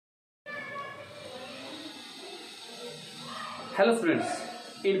Hello students,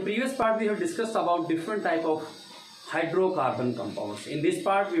 in previous part we have discussed about different type of hydrocarbon compounds. In this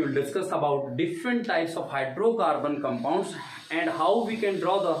part we will discuss about different types of hydrocarbon compounds and how we can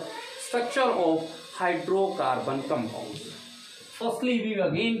draw the structure of hydrocarbon compounds. Firstly, we will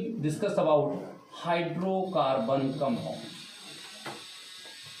again discuss about hydrocarbon compounds.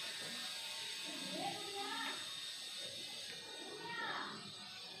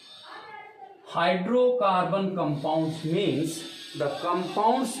 Hydrocarbon compounds means the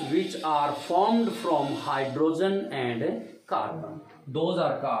compounds which are formed from hydrogen and carbon. Those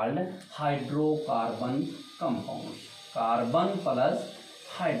are called hydrocarbon compounds. Carbon plus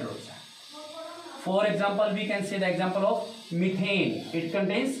hydrogen. For example, we can say the example of methane. It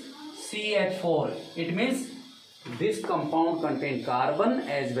contains CH4. It means this compound contains carbon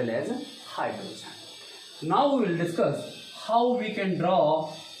as well as hydrogen. Now we will discuss how we can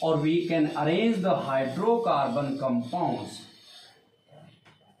draw or we can arrange the hydrocarbon compounds.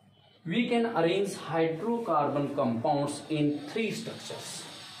 We can arrange hydrocarbon compounds in three structures.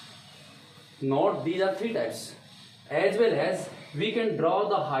 Note, these are three types. As well as we can draw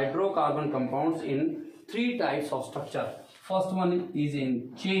the hydrocarbon compounds in three types of structure. First one is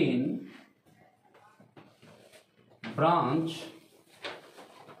in chain, branch,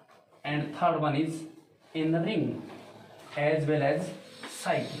 and third one is in ring as well as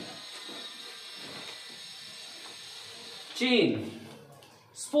cycle. Chain.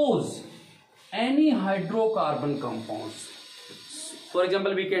 Suppose any hydrocarbon compounds. For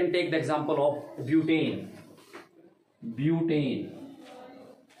example, we can take the example of butane. Butane.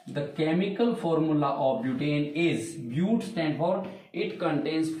 The chemical formula of butane is, but stand for, it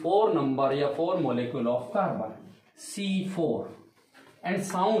contains 4 molecule of carbon, C4. And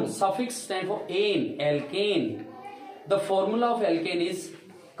suffix stand for ane, alkane. The formula of alkane is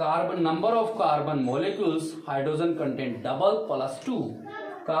number of carbon molecules, hydrogen contains double plus 2.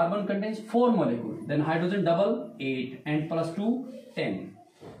 Carbon contains 4 molecules, then hydrogen double 8 and plus 2 10.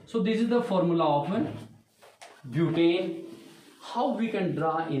 So this is the formula of butane. How we can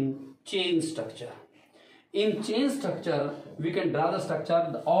draw in chain structure? In chain structure, we can draw the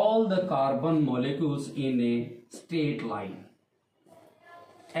structure all the carbon molecules in a straight line.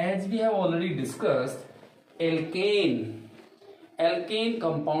 As we have already discussed, alkane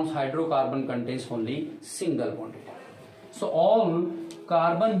compounds hydrocarbon contains only single bond. So all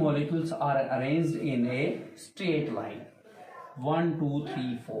carbon molecules are arranged in a straight line. 1, 2,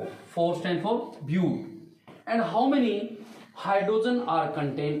 3, 4. 4 stand for but. And how many hydrogen are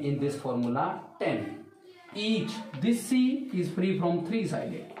contained in this formula? 10. Each. This C is free from 3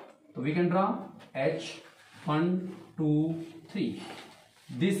 sided. So we can draw H 1, 2, 3.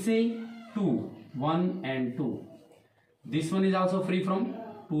 This C 2, 1 and 2. This one is also free from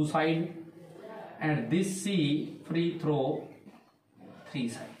 2 side, and this C free through 3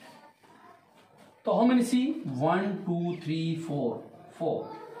 side. So how many C? 1, 2, 3, 4.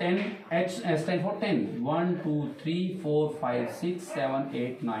 4. 10. H stands for 10. 1, 2, 3, 4, 5, 6, 7,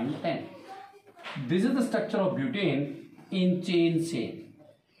 8, 9, 10. This is the structure of butane in chain shape.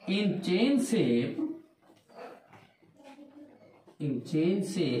 In chain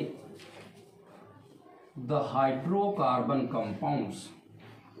shape, the hydrocarbon compounds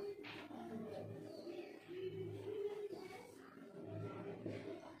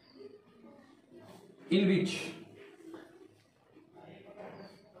in which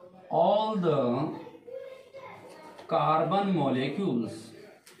all the carbon molecules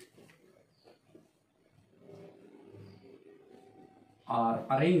are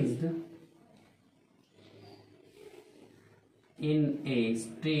arranged in a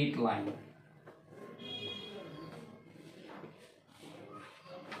straight line.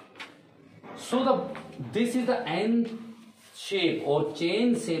 So this is the N shape or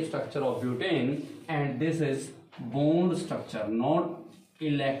chain shape structure of butane, and this is bond structure, not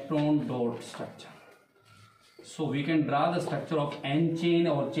electron dot structure. So we can draw the structure of N chain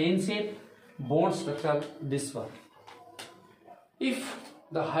or chain shape bond structure this one. If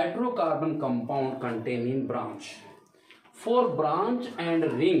the hydrocarbon compound contain in branch, for branch and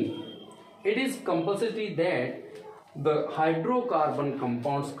ring, it is compulsory that the hydrocarbon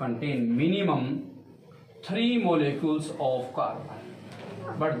compounds contain minimum 3 molecules of carbon,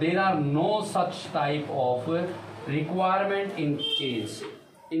 but there are no such type of requirement in chains.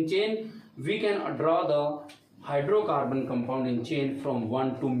 In chain, we can draw the hydrocarbon compound in chain from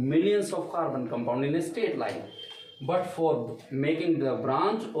 1 to millions of carbon compound in a straight line. But for making the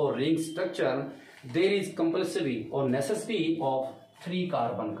branch or ring structure, there is compulsory or necessity of 3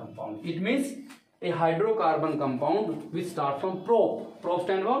 carbon compound. It means a hydrocarbon compound which starts from prop. Prop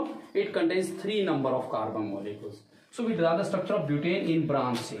stand for, it contains 3 number of carbon molecules. So we draw the structure of butane in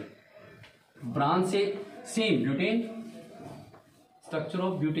branch shape. Branch shape, same butane, structure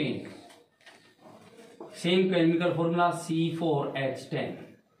of butane, same chemical formula C4H10.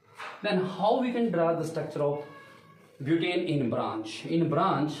 Then how we can draw the structure of butane in branch? In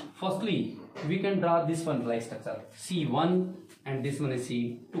branch, firstly we can draw this one like structure C1 and this one is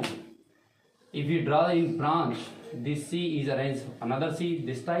C2. If we draw in branch, this C is arranged another C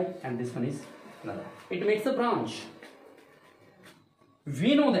this type and this one is another. It makes a branch.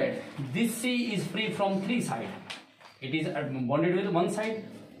 We know that this C is free from three sides. It is bonded with one side,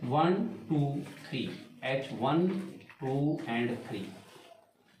 1, 2, 3. H1, 2 and 3.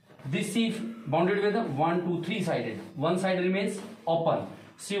 This C bounded with 1, 2, 3 sided. One side remains open.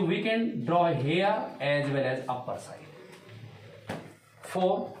 So we can draw here as well as upper side.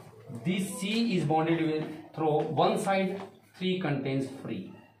 4. This C is bounded with through one side, 3 contains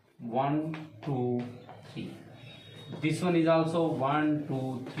free. 1, 2, 3. This one is also 1,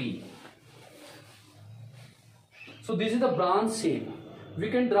 2, 3. So this is the branch shape. We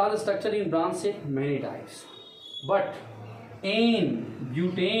can draw the structure in branch shape many types. But in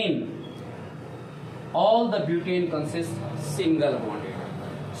butane, all the butane consists single bonded.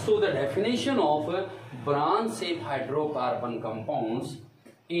 So the definition of branch shape hydrocarbon compounds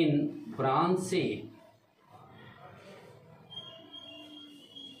in branch shape,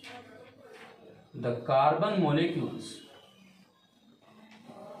 the carbon molecules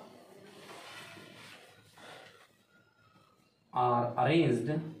are arranged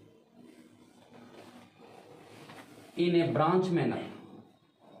in a branch manner.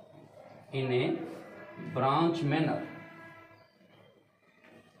 In a branch manner.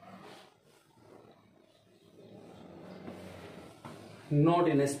 Not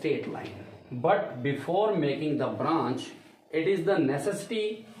in a straight line. But before making the branch, it is the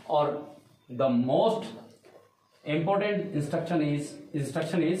necessity or the most important instruction is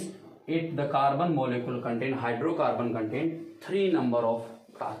the carbon molecule contain hydrocarbon contain 3 number of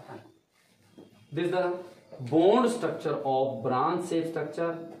carbon. This is the bond structure of branch shape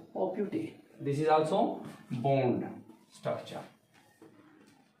structure of butane. This is also bond structure.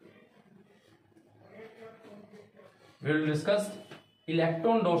 We will discuss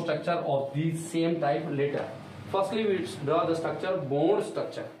electron dot structure of these same type later. Firstly, we draw the structure bond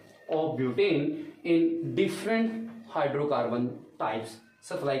structure of butane in different hydrocarbon types,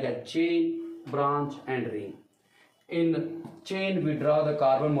 such like a chain, branch and ring. In chain, we draw the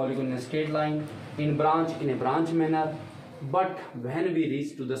carbon molecule in a straight line, in branch in a branch manner. But when we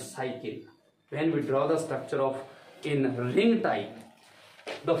reach to the cycle, when we draw the structure of in ring type,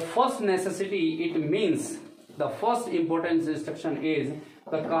 the first necessity, it means the first important instruction is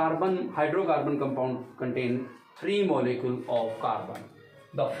the carbon hydrocarbon compound contain 3 molecules of carbon.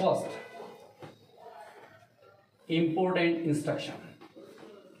 The first important instruction.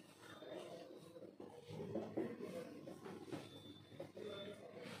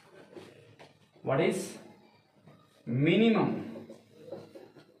 What is minimum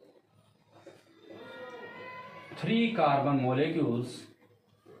 3 carbon molecules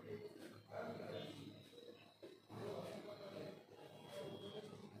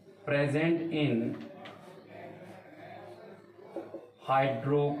present in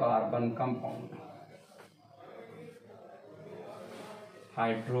hydrocarbon compound.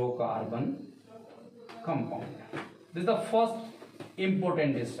 Hydrocarbon compound. This is the first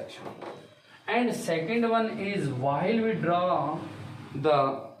important instruction. And second one is, while we draw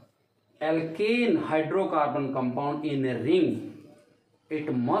the alkane hydrocarbon compound in a ring,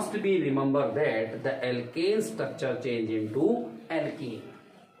 it must be remembered that the alkane structure change into alkene.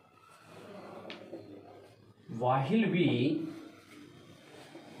 While we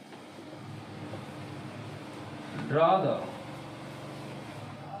draw the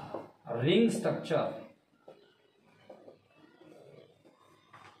ring structure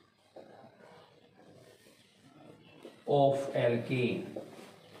of alkane,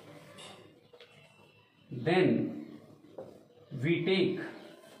 then we take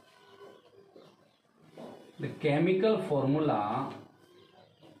the chemical formula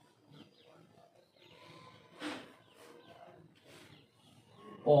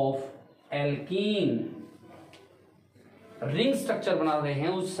of alkene. Ring structure बना रहे हैं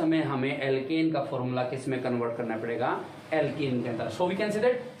उस समय हमें alkene का formula किस में convert करना पड़ेगा, एल्केन के अंदर. So we can say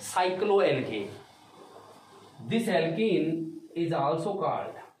that cyclo alkene. This alkene is also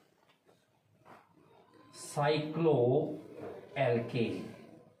called cyclo alkene.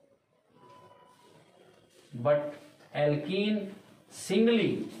 But alkene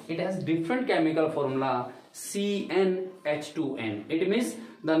singly, it has different chemical formula CnH2n. It means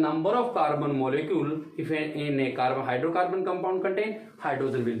the number of carbon molecule, if in a carbon hydrocarbon compound contain,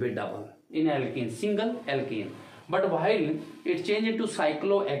 hydrogen will be double. In alkane, single alkane. But while it change into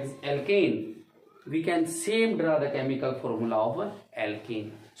cycloalkane, we can same draw the chemical formula of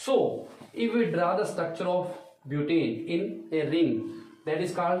alkane. So if we draw the structure of butane in a ring, that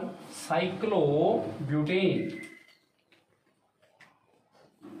is called cyclobutane.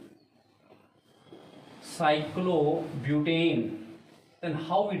 Cyclobutane. Then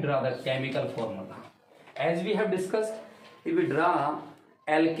how we draw the chemical formula? As we have discussed, if we draw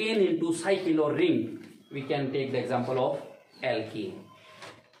alkane into cycle or ring, we can take the example of alkane.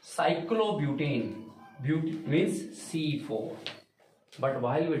 Cyclobutane, means C4. But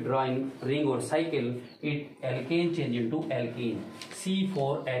while we draw in ring or cycle, it alkane change into alkene,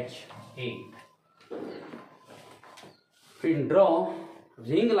 C4H8. In draw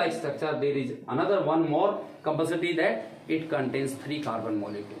ring-like structure, there is another one more compulsory, that it contains 3 carbon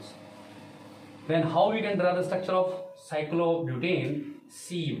molecules. Then how we can draw the structure of cyclobutane?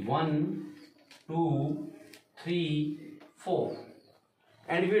 C1, 2, 3, 4.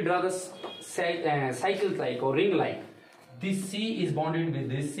 And if we draw the cycle like or ring like, this C is bonded with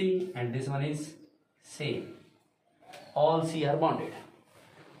this C and this one is same. All C are bonded.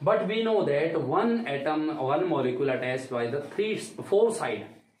 But we know that one atom, one molecule attached by the 4 side.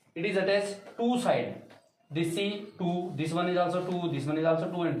 It is attached 2 side. This C 2, this one is also 2, this one is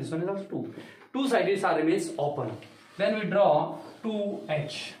also 2, and this one is also 2. 2 sides are remains open. Then we draw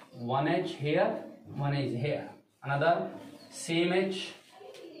 2H. One H here, one is here. Another same H.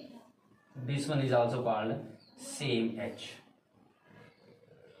 This one is also called same H.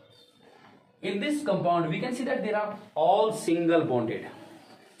 In this compound, we can see that they are all single bonded.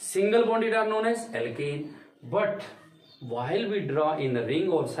 Single bonded are known as alkane. But while we draw in the ring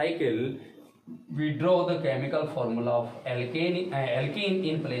or cycle, we draw the chemical formula of alkane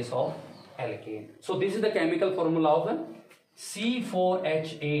in place of alkane. So this is the chemical formula of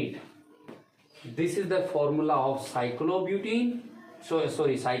C4H8. This is the formula of cyclobutane. So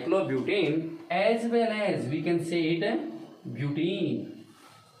sorry, cyclobutane, as well as we can say it butene.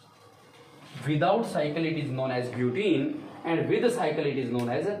 Without cycle it is known as butene, and with the cycle it is known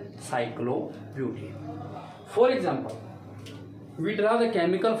as cyclobutane. For example, we draw the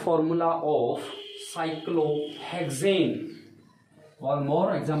chemical formula of cyclohexane. One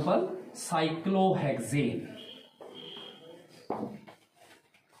more example, cyclohexane.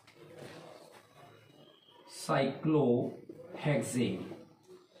 Cyclohexane.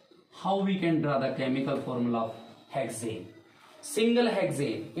 How we can draw the chemical formula of hexane? Single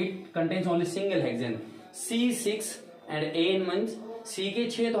hexane, it contains only single hexane. C6 and An means C के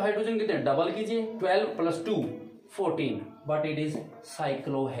 6 तो hydrogen कितने, double कीजिए, 12 + 2 14, but it is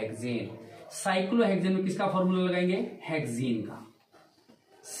cyclohexane. Cyclohexane में किसका formula लगाएंगे? Hexene का,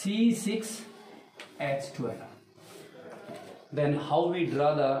 C6H12. Then how we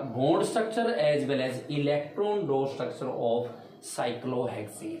draw the bond structure as well as electron row structure of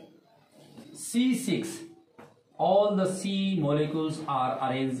cyclohexane? C6, all the C molecules are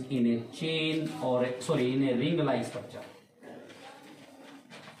arranged in a chain or in a ring-like structure.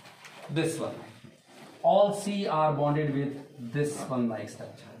 This one, all C are bonded with this one like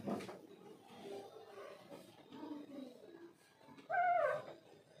structure.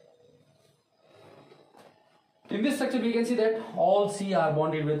 In this structure, we can see that all C are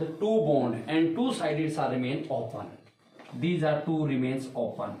bonded with 2 bond and 2 sides are remain open. These are 2 remains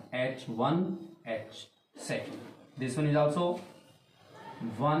open, H1, H2. This one is also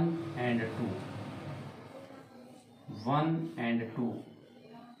 1 and 2, 1 and 2,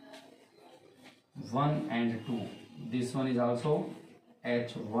 1 and 2. This one is also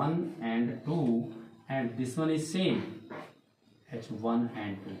H1 and 2, and this one is same, H1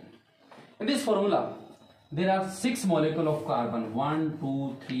 and 2. In this formula, there are 6 molecules of carbon, 1,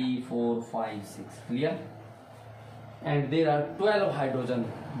 2, 3, 4, 5, 6, clear? And there are 12 hydrogen,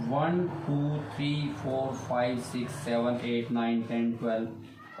 1, 2, 3, 4, 5, 6, 7, 8, 9, 10, 12,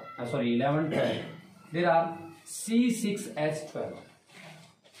 11, 12. There are C6H12.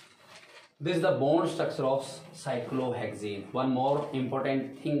 This is the bond structure of cyclohexane. One more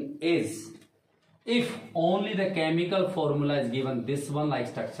important thing is, if only the chemical formula is given this one like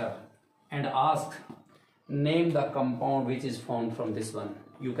structure and asked, name the compound which is formed from this one,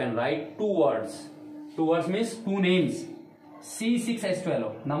 you can write 2 words. 2 words means 2 names.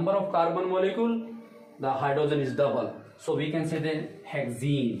 C6H12, number of carbon molecule, the hydrogen is double, so we can say the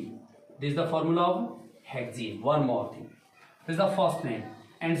hexene. This is the formula of hexene. One more thing, this is the first name,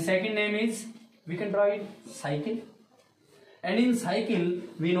 and second name is, we can draw it cycle, and in cycle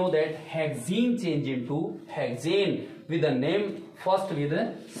we know that hexene change into hexane with the name first with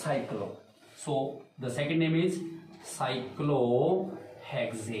cyclo. So the second name is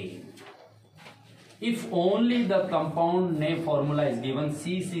cyclohexane. If only the compound name formula is given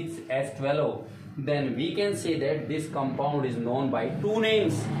C6H12O, then we can say that this compound is known by two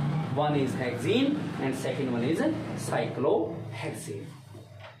names. One is hexene and second one is cyclohexane.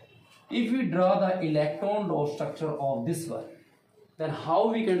 If we draw the electron dot structure of this one, then how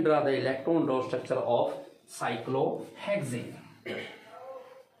we can draw the electron dot structure of cyclohexane?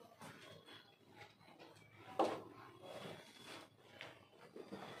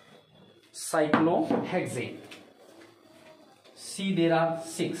 Cyclohexane. See, there are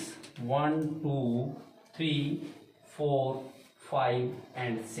 6. 1, 2, 3, 4, 5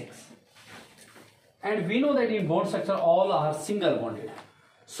 and 6. And we know that in bond structure all are single bonded.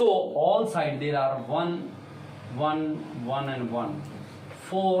 So all sides there are 1, 1, 1 and 1.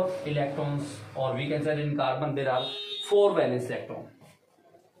 4 electrons, or we can say in carbon there are 4 valence electrons.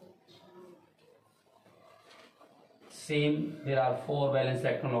 Same, there are 4 valence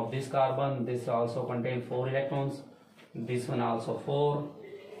electrons of this carbon. This also contains 4 electrons. This one also 4.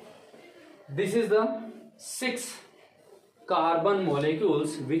 This is the 6 carbon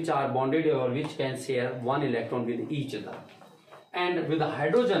molecules which are bonded or which can share 1 electron with each other. And with the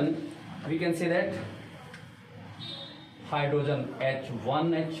hydrogen, we can say that hydrogen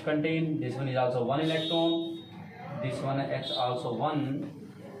H1H contain. This one is also 1 electron. This one H also 1.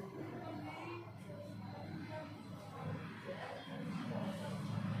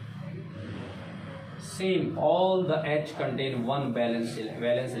 Same, all the H contain 1 valence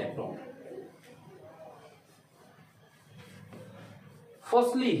electron.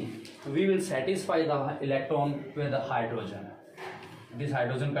 Firstly, we will satisfy the electron with the hydrogen. This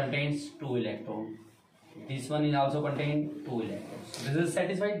hydrogen contains 2 electrons. This one is also contain 2 electrons. This is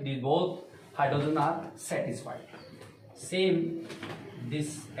satisfied. These both hydrogen are satisfied. Same,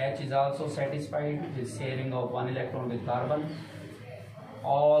 this H is also satisfied with sharing of 1 electron with carbon.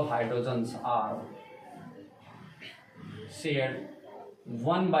 All hydrogens are shared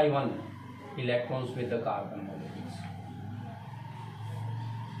 1 by 1 electrons with the carbon molecules.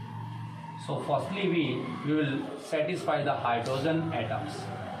 So firstly we will satisfy the hydrogen atoms.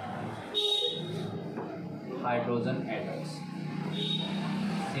 Hydrogen atoms.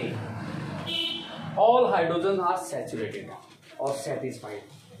 See, all hydrogens are saturated or satisfied.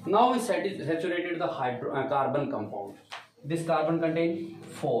 Now we saturated the carbon compound. This carbon contains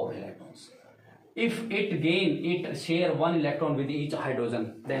 4 electrons. If it share 1 electron with each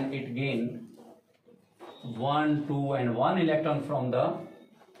hydrogen, then it gain 1, 2 and 1 electron from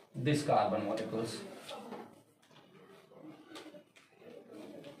this carbon molecules.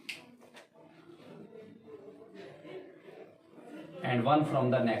 And 1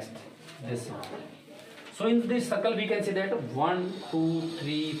 from the next, this one. So in this circle we can say that 1, 2,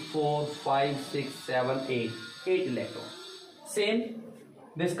 3, 4, 5, 6, 7, 8 electrons. Same,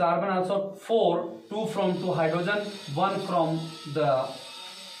 this carbon also 4, 2 from 2 hydrogen, 1 from the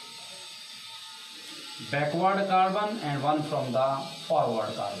backward carbon and 1 from the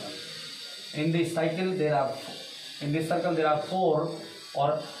forward carbon. In this circle there are 4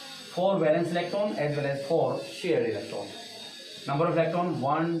 valence electron as well as 4 shared electron. Number of electron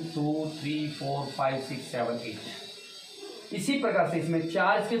 1, 2, 3, 4, 5, 6, 7, 8. इसी प्रकार से इसमें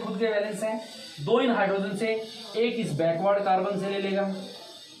 4 इसके खुद के valence हैं, 2 इन hydrogen से, 1 इस बैकवर्ड कार्बन से ले लेगा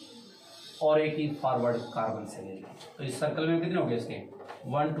और 1 इस फॉरवर्ड कार्बन से ले लेगा. तो इस सर्कल में कितने हो गए इसके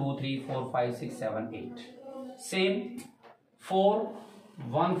 1, 2, 3, 4, 5, 6, 7, 8. Same 4,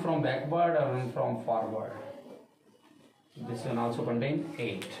 1 from backward and 1 from forward. This one also contain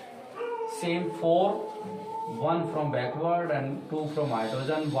 8. Same 4, 1 from backward and 2 from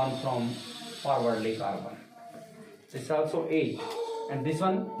hydrogen, 1 from forwardly carbon. This is also 8. And this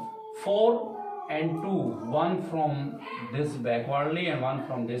one 4 and 2, 1 from this backwardly and 1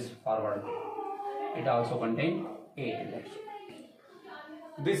 from this forwardly. It also contains 8 electrons.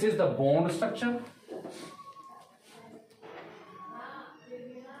 This is the bond structure.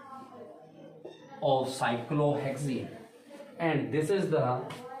 Of cyclohexane, and this is the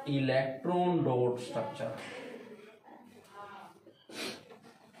electron dot structure.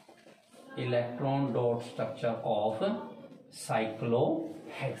 Electron dot structure of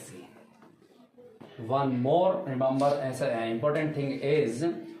cyclohexane. One more, remember, as an important thing is,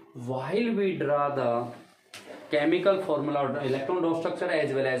 while we draw the chemical formula of electron dot structure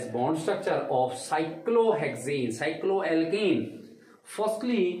as well as bond structure of cyclohexane, cycloalkane,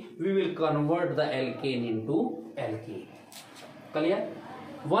 firstly we will convert the alkane into alkene. Clear?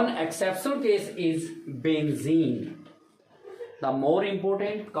 One exceptional case is benzene. The more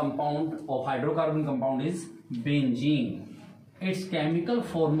important compound of hydrocarbon compound is benzene. its chemical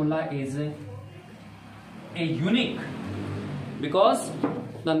formula is a unique, because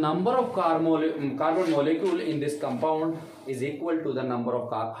the number of carbon molecule in this compound is equal to the number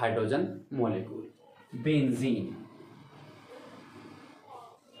of hydrogen molecule. Benzene.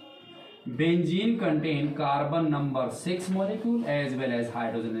 Benzene contain carbon number 6 molecule as well as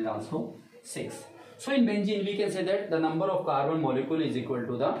hydrogen is also 6. So in benzene we can say that the number of carbon molecule is equal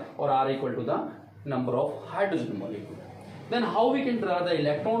to the or are equal to the number of hydrogen molecule. Then how we can draw the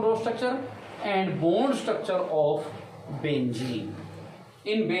electron row structure and bond structure of benzene?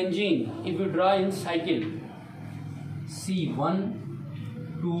 In benzene, if you draw in cycle C1,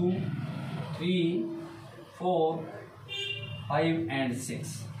 2, 3, 4, 5 and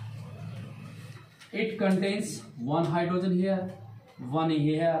 6. It contains one hydrogen here, one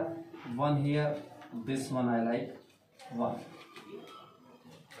here, one here. This one I like 1.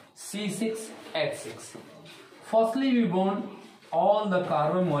 C6, H6. Firstly, we bond all the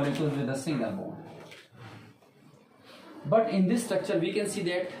carbon molecules with a single bond. But in this structure, we can see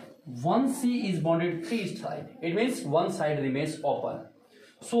that one C is bonded 3 sides. It means one side remains open.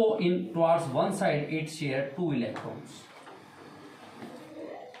 So towards one side, it shares 2 electrons.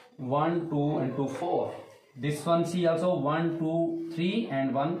 1, 2 and 2, 4. This one C also 1, 2, 3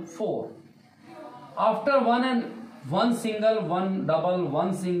 and 1, 4. After one single, one double,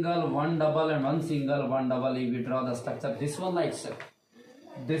 one single, one double and one single, one double, if we draw the structure, this one like so.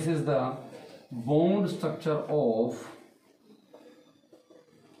 This is the bond structure of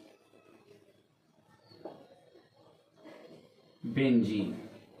benzene.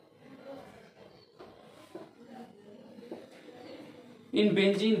 In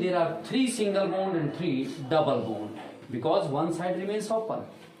benzene there are 3 single bond and 3 double bond, because one side remains open.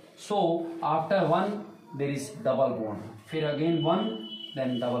 So after one there is double bond, फिर again one,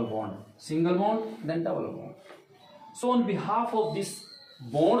 then double bond, single bond, then double bond. So on behalf of this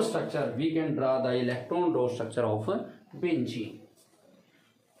bond structure we can draw the electron row structure of benzene.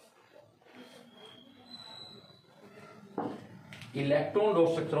 Electron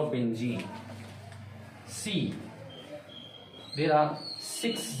row structure of benzene. C. There are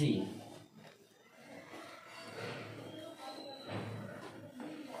 6 C.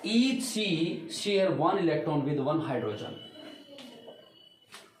 Each C share 1 electron with 1 hydrogen.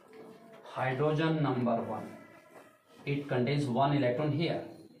 Hydrogen number 1. It contains 1 electron here,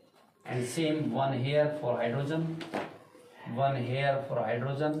 and same 1 here for hydrogen, 1 here for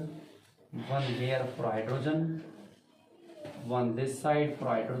hydrogen, 1 here for hydrogen, 1 this side for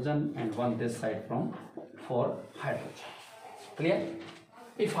hydrogen, and 1 this side for hydrogen. Clear?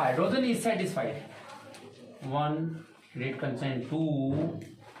 If hydrogen is satisfied, 1, it contains 2,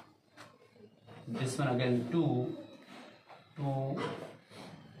 this one again 2, 2,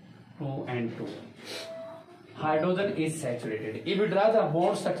 2 and 2. Hydrogen is saturated. If we draw the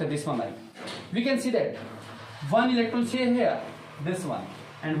bond structure, this one like, we can see that 1 electron share here, this one,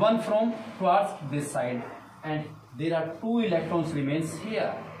 and 1 from towards this side, and there are 2 electrons remains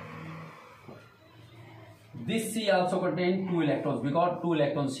here. This C also contains 2 electrons, because 2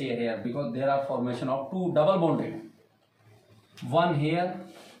 electrons share here, because there are formation of 2 double bonded. 1 here,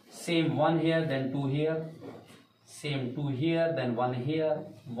 same 1 here, then 2 here, same 2 here, then 1 here,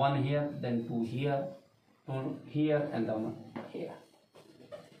 1 here, then 2 here, 2 here, and then 1 here.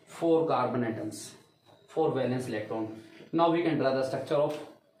 4 carbon atoms, 4 valence electron. Now we can draw the structure of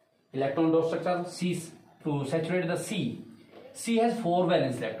electron row structure. C, to saturate the C. C has 4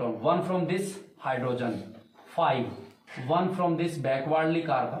 valence electron. 1 from this hydrogen, 5. 1 from this backwardly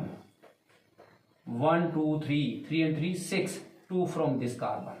carbon. 1, 2, 3, 3 and 3, 6. 2 from this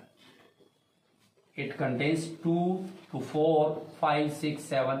carbon. It contains 2 to 4, 5, 6,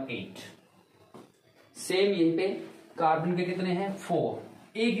 7, 8. Same यहीं पे carbon के कितने हैं 4.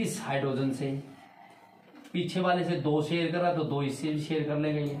 एक इस hydrogen से, पीछे वाले से 2 शेयर कर रहा तो 2 इससे भी शेयर कर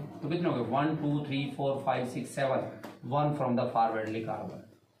लेगा ये, तो कितने हो गए 1, 2, 3, 4, 5, 6, 7. 1 from the forwardly carbon.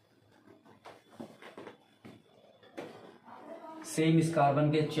 Same इस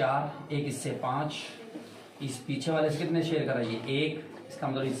कार्बन के 4, एक इससे 5, इस पीछे वाले से कितने शेयर कर रहा है ये 1. इसका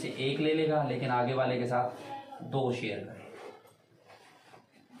मतलब इससे 1 ले लेगा, लेकिन आगे वाले के साथ 2 शेयर करेगा.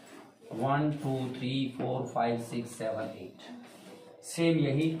 1, 2, 3, 4, 5, 6, 7, 8. सेम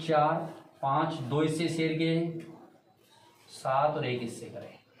यही 4, 5, 2 इससे शेयर किए 7 और 1 इससे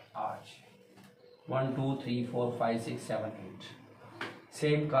करें 8. 1, 2, 3, 4, 5, 6, 7, 8.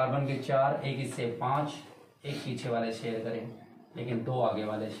 सेम कार्बन के 4, एक इससे 5, एक पीछे वाले शेयर करें, लेकिन 2 आगे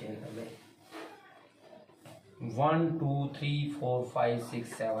वाले शेयर कर लें. 1, 2, 3, 4, 5,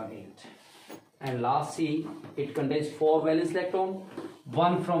 6, 7, 8. And last C, it contains 4 valence electron.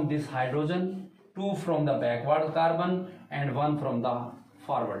 1 from this hydrogen, 2 from the backward carbon, and 1 from the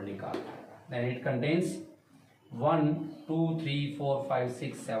forwardly carbon. Then it contains 1, 2, 3, 4, 5,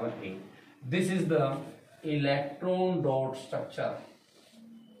 6, 7, 8. This is the electron dot structure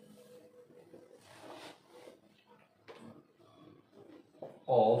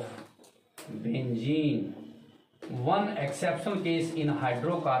of benzene. One exceptional case in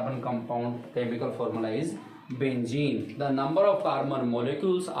hydrocarbon compound chemical formula is benzene. The number of carbon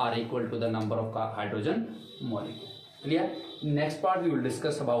molecules are equal to the number of hydrogen molecules. Clear? Next part we will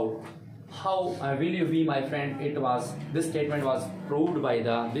discuss about how will you be my friend. This statement was proved by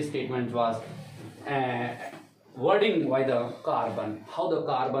this statement was wording by the carbon. How the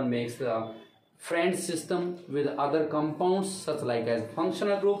carbon makes the friend system with other compounds such like as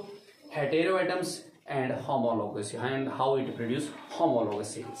functional group, heteroatoms and homologous, and how it produces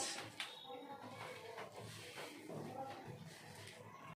homologous chains.